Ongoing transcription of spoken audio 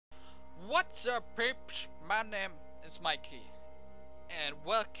What's up, peeps? My name is Mikey, and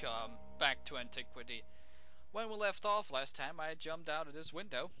welcome back to Antiquity. When we left off last time, I jumped out of this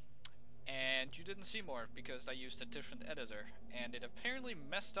window, and you didn't see more because I used a different editor, and it apparently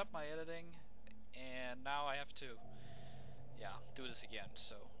messed up my editing, and now I have to, do this again.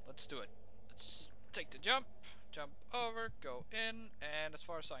 So let's do it. Let's take the jump over, go in, and as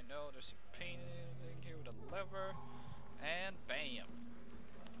far as I know, there's a painting here with a lever, and bam.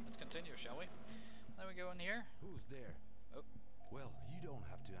 Let's continue, shall we? Let me go in here. Who's there? Oh. Well, you don't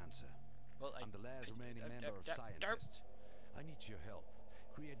have to answer. Well, I'm the last remaining member of scientists. I need your help.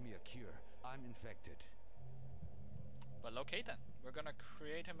 Create me a cure. I'm infected. Well, okay then. We're gonna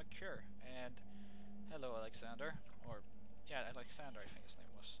create him a cure. And hello, Alexander. Or yeah, Alexander, I think his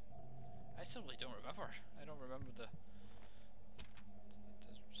name was. I simply don't remember. I don't remember the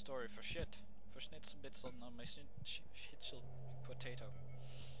story for shit. For schnitzel bitzel on my schnitzel potato.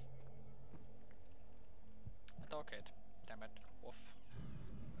 Okay, damn it, wolf.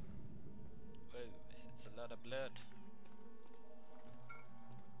 Whoa, it's a lot of blood.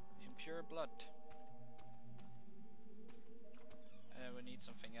 Impure blood. And we need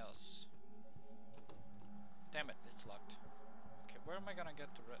something else. Damn it, it's locked. Okay, where am I gonna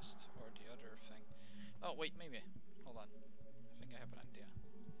get the rest? Or the other thing? Oh, wait, maybe. Hold on. I think I have an idea.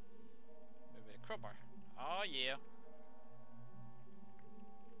 Maybe the crowbar. Oh, yeah.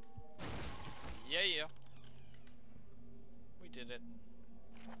 Yeah. We did it.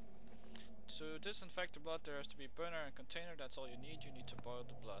 To disinfect the blood, there has to be a burner and container. That's all you need. You need to boil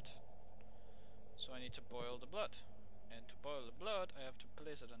the blood. So I need to boil the blood. And to boil the blood, I have to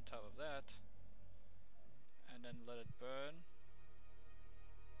place it on top of that. And then let it burn.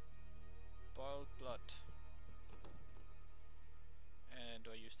 Boiled blood. And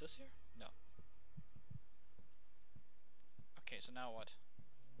do I use this here? No. Okay, so now what?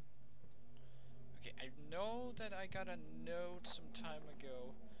 Okay, I know that I got a note some time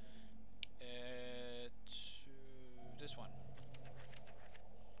ago to this one.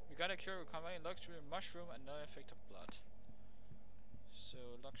 We got a cure with combined luxury mushroom and no effect of blood.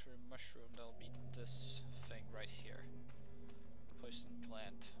 So luxury mushroom, that'll be this thing right here. Poison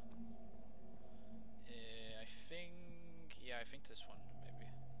plant. I think this one maybe.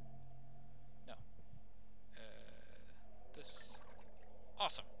 No. This.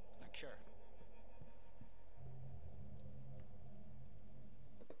 Awesome. A cure.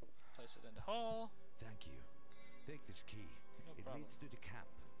 Place it in the hole. Thank you. Take this key. No it problem. leads to the camp.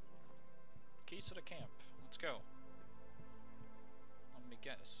 Keys to the camp. Let's go. Let me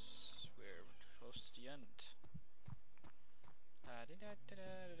guess. We're close to the end.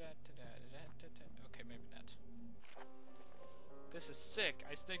 Okay, maybe not. This is sick.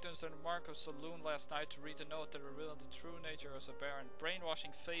 I sneaked into the Marco's saloon last night to read a note that revealed the true nature of the Baron.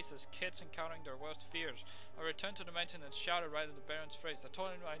 Brainwashing faces, kids encountering their worst fears. I returned to the mansion and shouted right at the Baron's face. I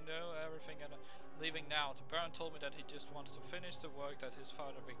told him I know everything and I'm leaving now. The Baron told me that he just wants to finish the work that his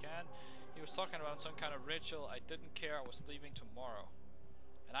father began. He was talking about some kind of ritual. I didn't care. I was leaving tomorrow.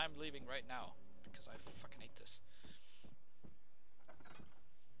 And I'm leaving right now. Because I fucking hate this.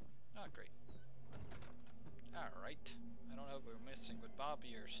 Oh, great. Alright. I don't know if we're messing with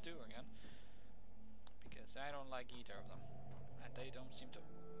Bobby or Stu again. Because I don't like either of them. And they don't seem to...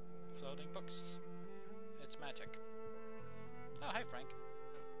 Floating books. It's magic. Oh, hi Frank.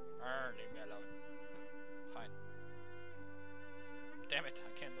 Leave me alone. Fine. Damn it,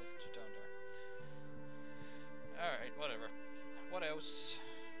 I can't look you down there. Alright, whatever. What else?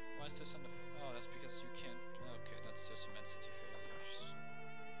 Why is this on the... Oh, that's because you can't... Okay, that's just immensity failures.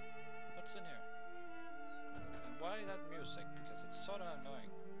 What's in here? And why that music? Because it's sort of annoying.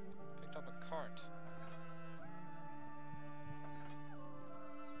 Picked up a card.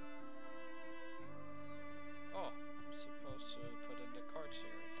 Oh, I'm supposed to put in the cards here,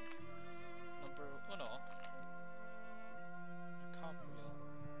 I think. Number... Oh no. A cogwheel.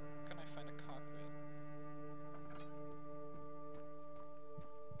 Where can I find a cogwheel?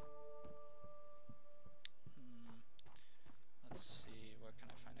 Let's see, where can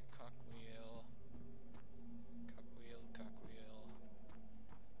I find a cogwheel? Cogwheel.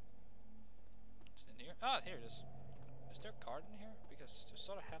 It's in here? Ah, here it is. Is there a card in here? Because there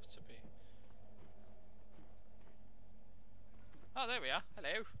sort of has to be. Oh, there we are.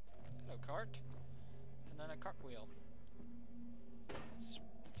 Hello. Hello, card. And then a cogwheel.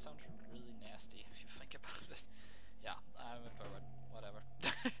 It sounds really nasty if you think about it. Yeah, I'm a pervert. Whatever.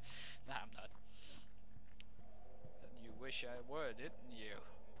 Nah, I'm not. You wish I were, didn't you?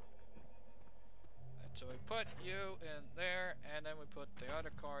 And so we put you in there, and then we put the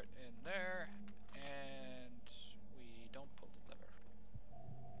other card in there, and we don't pull the lever.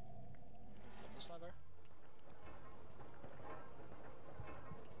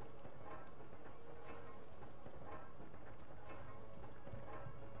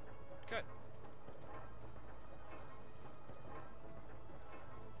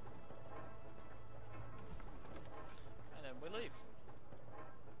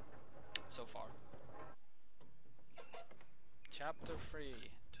 Chapter 3,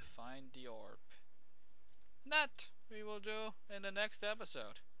 to find the orb. That we will do in the next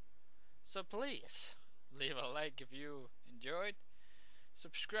episode. So please, leave a like if you enjoyed,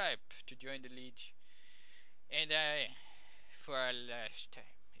 subscribe to join the Legion, and for our last time,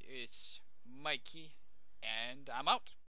 it's Mikey, and I'm out.